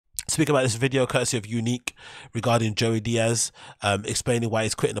speak about this video courtesy of NEEK regarding Joey Diaz, explaining why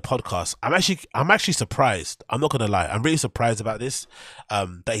he's quitting the podcast. I'm actually surprised. I'm not gonna lie. I'm really surprised about this,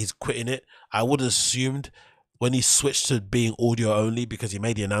 that he's quitting it. I would have assumed when he switched to being audio only, because he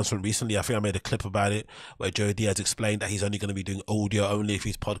made the announcement recently. I think I made a clip about it where Joey Diaz explained that he's only going to be doing audio only if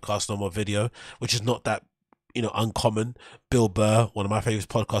he's podcast, no more video, which is not that, you know, uncommon. Bill Burr, one of my favorite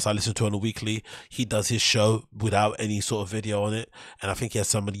podcasts I listen to on a weekly, he does his show without any sort of video on it, and I think he has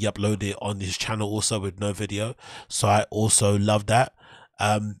somebody upload it on his channel also with no video. So I also love that.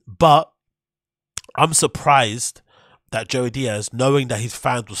 But I'm surprised that Joey Diaz, knowing that his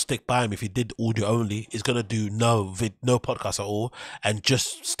fans will stick by him if he did audio only, is going to do no podcast at all and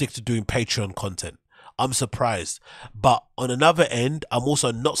just stick to doing Patreon content. I'm surprised. But on another end, I'm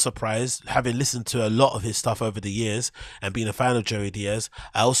also not surprised, having listened to a lot of his stuff over the years and being a fan of Joey Diaz.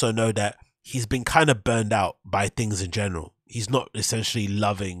 I also know that he's been kind of burned out by things in general. He's not essentially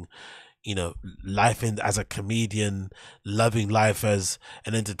loving, you know, life as a comedian, loving life as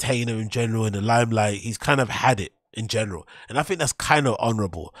an entertainer in general in the limelight. He's kind of had it in general, and I think that's kind of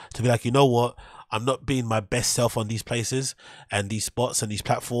honorable to be like, you know what, I'm not being my best self on these places and these spots and these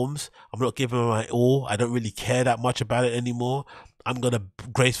platforms. I'm not giving my all. I don't really care that much about it anymore. I'm gonna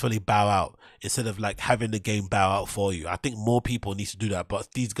gracefully bow out instead of like having the game bow out for you. I think more people need to do that.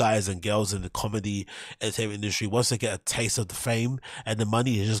 But these guys and girls in the comedy entertainment industry, once they get a taste of the fame and the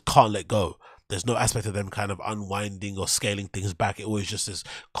money, they just can't let go. There's no aspect of them kind of unwinding or scaling things back. It always just is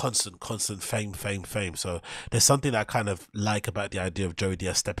constant fame. So there's something that I kind of like about the idea of Joey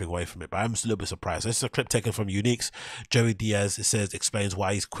Diaz stepping away from it. But I'm just a little bit surprised. This is a clip taken from NEEK's. Joey Diaz, it says, explains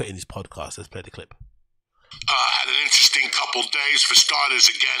why he's quitting his podcast. Let's play the clip. Had an interesting couple days. For starters,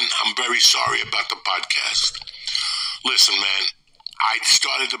 again, I'm very sorry about the podcast. Listen, man, I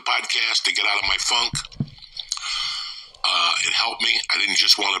started the podcast to get out of my funk. It helped me. I didn't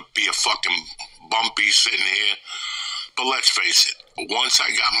just want to be a fucking bumpy sitting here. But let's face it, once I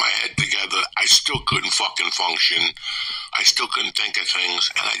got my head together, I still couldn't fucking function. I still couldn't think of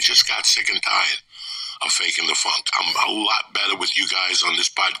things, and I just got sick and tired of faking the funk. I'm a lot better with you guys on this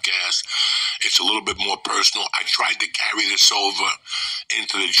podcast. It's a little bit more personal. I tried to carry this over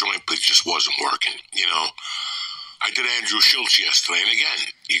into the joint, but it just wasn't working, you know. I did Andrew Schultz yesterday, and again,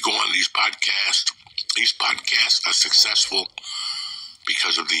 you go on these podcasts. These podcasts are successful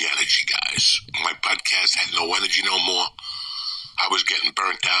because of the energy, guys. My podcast had no energy no more. I was getting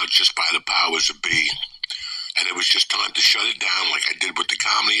burnt out just by the powers that be. And it was just time to shut it down like I did with the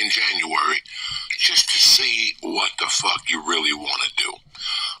comedy in January, just to see what the fuck you really want to do.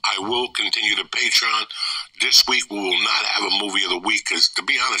 I will continue to Patreon. This week we will not have a movie of the week because, to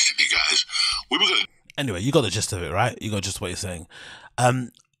be honest with you guys, we were going to... Anyway, you got the gist of it, right? You got just what you're saying.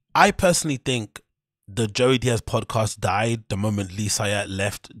 I personally think the Joey Diaz podcast died the moment Lee Sayat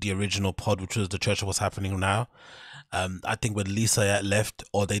left the original pod, which was The Church of What's Happening Now. I think when Lee Sayat left,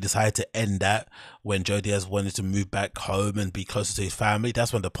 or they decided to end that when Joey Diaz wanted to move back home and be closer to his family,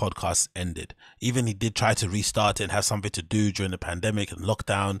 that's when the podcast ended. Even he did try to restart it and have something to do during the pandemic and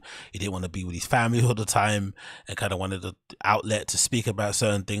lockdown. He didn't want to be with his family all the time and kind of wanted an outlet to speak about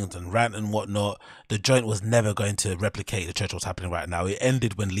certain things and rant and whatnot. The joint was never going to replicate The Church of What's Happening Right Now. It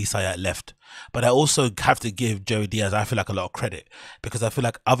ended when Lee Sayat left. But I also have to give Joey Diaz, I feel like, a lot of credit, because I feel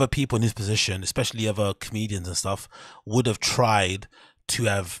like other people in his position, especially other comedians and stuff, would have tried to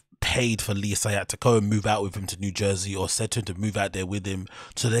have paid for Lee Sayat to go and move out with him to New Jersey, or said to him to move out there with him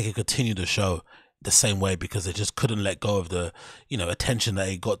so they could continue the show the same way, because they just couldn't let go of the, you know, attention that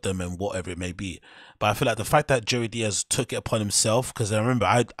he got them and whatever it may be. But I feel like the fact that Joey Diaz took it upon himself, because I remember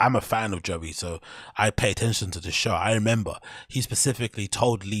I'm a fan of Joey, so I pay attention to the show. I remember he specifically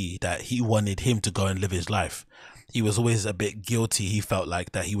told Lee that he wanted him to go and live his life. He was always a bit guilty. He felt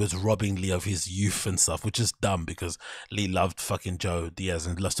like that he was robbing Lee of his youth and stuff, which is dumb, because Lee loved fucking Joe Diaz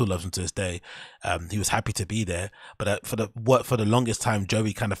and still loves him to this day. He was happy to be there, but for the longest time,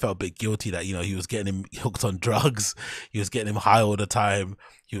 Joey kind of felt a bit guilty that, you know, he was getting him hooked on drugs, he was getting him high all the time,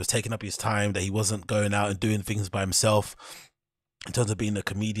 he was taking up his time, that he wasn't going out and doing things by himself in terms of being a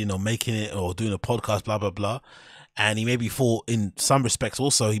comedian or making it or doing a podcast, blah blah blah. And he maybe thought, in some respects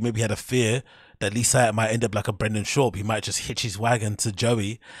also, he maybe had a fear that Lee Sayat might end up like a Brendan Schaub. He might just hitch his wagon to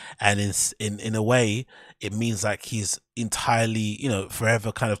Joey, and in a way, it means like he's entirely, you know,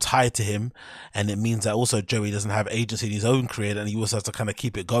 forever kind of tied to him, and it means that also Joey doesn't have agency in his own career, and he also has to kind of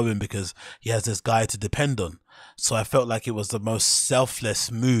keep it going because he has this guy to depend on. So I felt like it was the most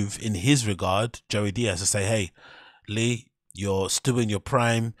selfless move in his regard, Joey Diaz, to say, hey, Lee, you're still in your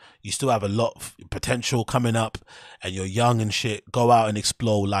prime, you still have a lot of potential coming up, and you're young and shit. Go out and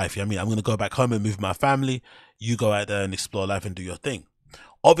explore life. You know what I mean? I'm going to go back home and move my family. You go out there and explore life and do your thing.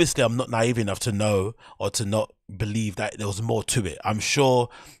 Obviously, I'm not naive enough to know or to not believe that there was more to it. I'm sure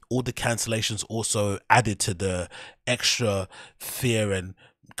all the cancellations also added to the extra fear and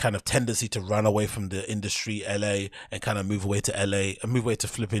kind of tendency to run away from the industry, LA, and kind of move away to LA and move away to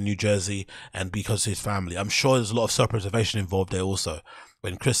flipping New Jersey, and because of his family. I'm sure there's a lot of self-preservation involved there also.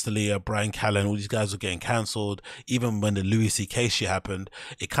 When Crystalia, Brian Callen, all these guys were getting cancelled, even when the Louis C.K. shit happened,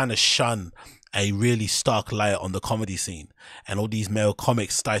 it kind of shone a really stark light on the comedy scene. And all these male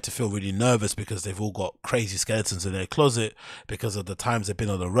comics started to feel really nervous because they've all got crazy skeletons in their closet because of the times they've been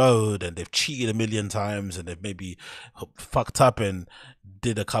on the road, and they've cheated a million times, and they've maybe fucked up and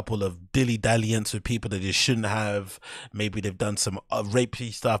did a couple of dilly-dalliance with people that they shouldn't have. Maybe they've done some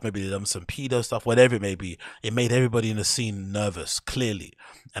rapey stuff, maybe they've done some pedo stuff, whatever it may be. It made everybody in the scene nervous, clearly.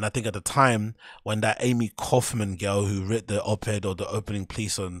 And I think at the time when that Amy Kaufman girl who wrote the op-ed or the opening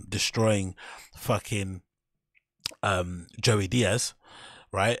piece on destroying fucking Joey Diaz,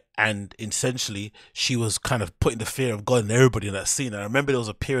 right? And essentially she was kind of putting the fear of God in everybody in that scene. And I remember there was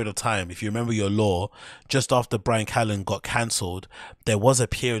a period of time, if you remember your law, just after Brian Callen got cancelled, there was a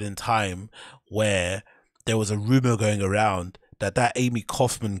period in time where there was a rumor going around that that Amy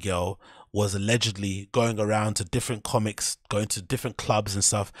Kaufman girl was allegedly going around to different comics, going to different clubs and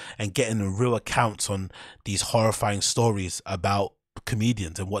stuff, and getting real accounts on these horrifying stories about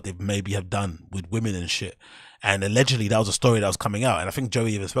comedians and what they maybe have done with women and shit. And allegedly that was a story that was coming out, and I think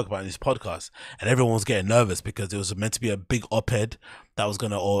Joey even spoke about it in his podcast, and everyone was getting nervous because it was meant to be a big op-ed that was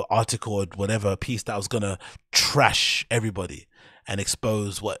gonna, or article or whatever, piece that was gonna trash everybody and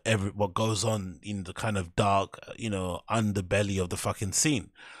expose what goes on in the kind of dark, underbelly of the fucking scene.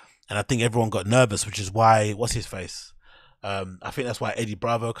 And I think everyone got nervous, which is why, what's his face? I think that's why Eddie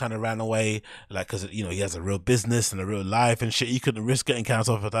Bravo kind of ran away, like, because he has a real business and a real life and shit. He couldn't risk getting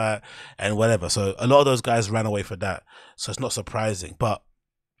cancelled for that and whatever. So a lot of those guys ran away for that. So it's not surprising. But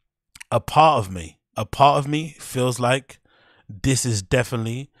a part of me feels like this is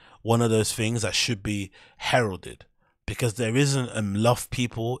definitely one of those things that should be heralded, because there isn't enough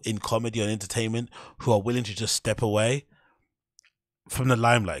people in comedy and entertainment who are willing to just step away from the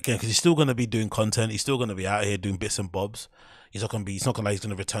limelight again, because he's still going to be doing content, he's still going to be out here doing bits and bobs. He's not going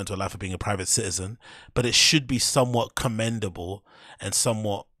to return to a life of being a private citizen, but it should be somewhat commendable and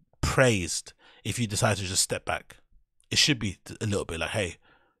somewhat praised if you decide to just step back. It should be a little bit like, hey,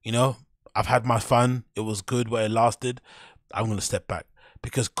 I've had my fun, it was good where it lasted, I'm going to step back.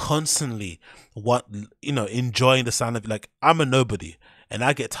 Because constantly enjoying the sound of, like, I'm a nobody and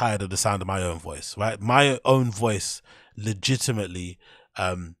I get tired of the sound of my own voice, right? My own voice legitimately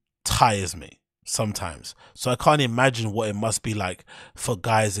tires me sometimes. So I can't imagine what it must be like for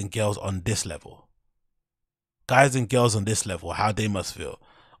guys and girls on this level. Guys and girls on this level, how they must feel,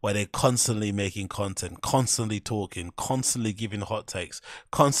 where they're constantly making content, constantly talking, constantly giving hot takes,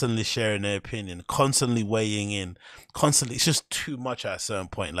 constantly sharing their opinion, constantly weighing in, constantly. It's just too much at a certain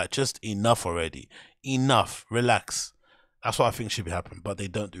point. Like, just enough already. Enough. Relax. That's what I think should be happening, but they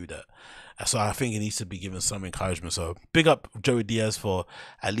don't do that. So I think it needs to be given some encouragement. So big up Joey Diaz for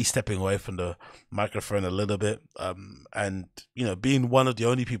at least stepping away from the microphone a little bit, and being one of the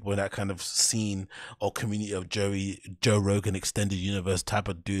only people in that kind of scene or community of Joe Rogan extended universe type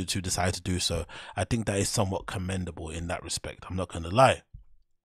of dudes who decide to do so. I think that is somewhat commendable in that respect. I'm not going to lie.